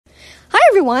Hi,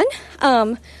 everyone.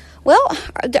 Our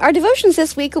devotions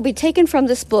this week will be taken from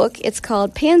this book. It's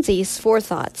called Pansy's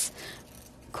Forethoughts.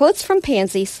 Quotes from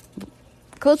Pansy's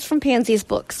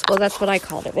books. Well, that's what I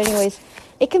called it. But anyways,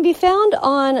 it can be found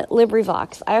on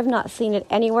LibriVox. I have not seen it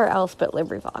anywhere else but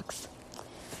LibriVox.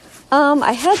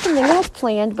 I had something else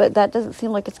planned, but that doesn't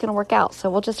seem like it's going to work out. So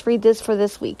we'll just read this for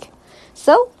this week.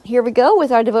 So here we go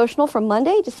with our devotional from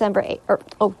Monday, December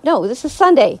 8th. This is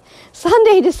Sunday,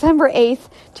 December 8th,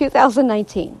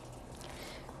 2019.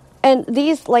 And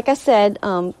these, like I said,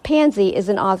 Pansy is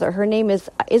an author. Her name is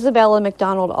Isabella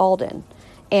McDonald Alden.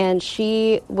 And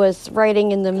she was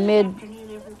writing in the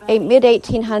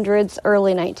mid-1800s,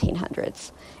 early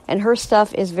 1900s. And her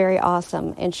stuff is very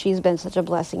awesome, and she's been such a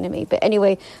blessing to me. But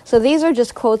anyway, so these are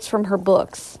just quotes from her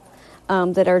books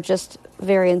that are just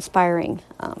very inspiring.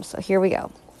 So here we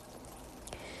go.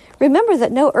 Remember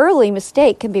that no early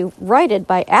mistake can be righted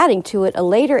by adding to it a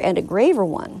later and a graver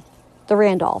one. The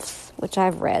Randolphs, which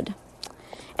I've read.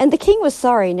 And the king was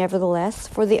sorry, nevertheless,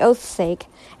 for the oath's sake,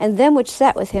 and them which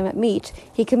sat with him at meat,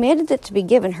 he commanded it to be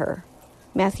given her.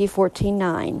 Matthew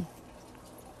 14:9.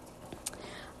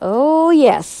 Oh,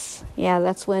 yes. Yeah,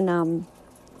 that's when,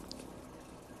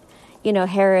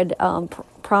 Herod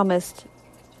promised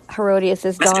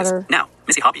Herodias' daughter. Now,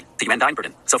 Missy Hobby, to you and Dine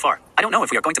so far. I don't know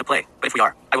if we are going to the play, but if we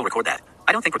are, I will record that.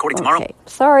 I don't think recording tomorrow. Okay,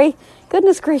 sorry.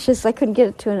 Goodness gracious, I couldn't get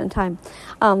it to it in time.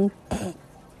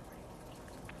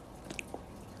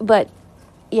 But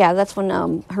yeah, that's when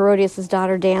Herodias'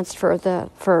 daughter danced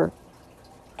for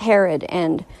Herod,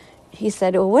 and he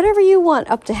said, "Well, whatever you want,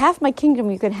 up to half my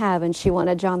kingdom you can have," and she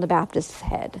wanted John the Baptist's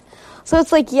head. So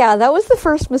it's like, yeah, that was the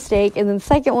first mistake, and then the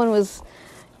second one was,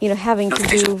 having to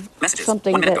do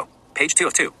something that Page 2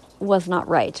 of 2. was not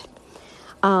right.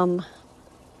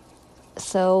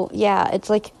 So yeah, it's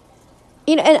like,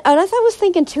 and I was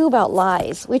thinking too about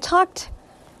lies. We talked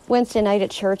Wednesday night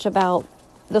at church about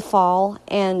the fall,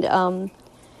 and I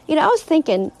was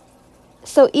thinking,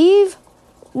 so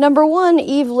number one,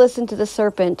 Eve listened to the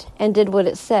serpent and did what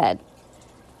it said.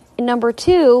 And number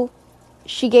two,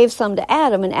 she gave some to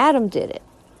Adam, and Adam did it.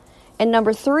 And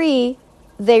number three,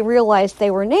 they realized they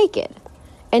were naked.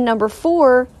 And number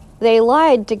four, they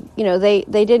lied to,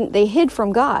 they hid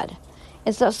from God.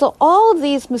 And so all of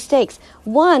these mistakes,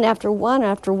 one after one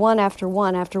after one after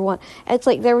one after one, it's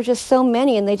like there were just so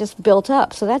many and they just built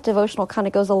up. So that devotional kind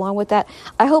of goes along with that.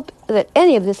 I hope that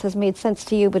any of this has made sense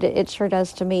to you, but it sure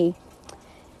does to me.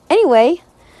 Anyway,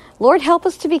 Lord, help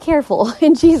us to be careful.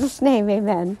 In Jesus' name,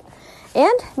 amen.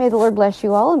 And may the Lord bless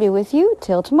you all and be with you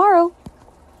till tomorrow.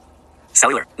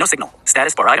 Cellular, no signal.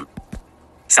 Status bar item.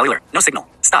 Cellular, no signal.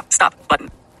 Stop, button.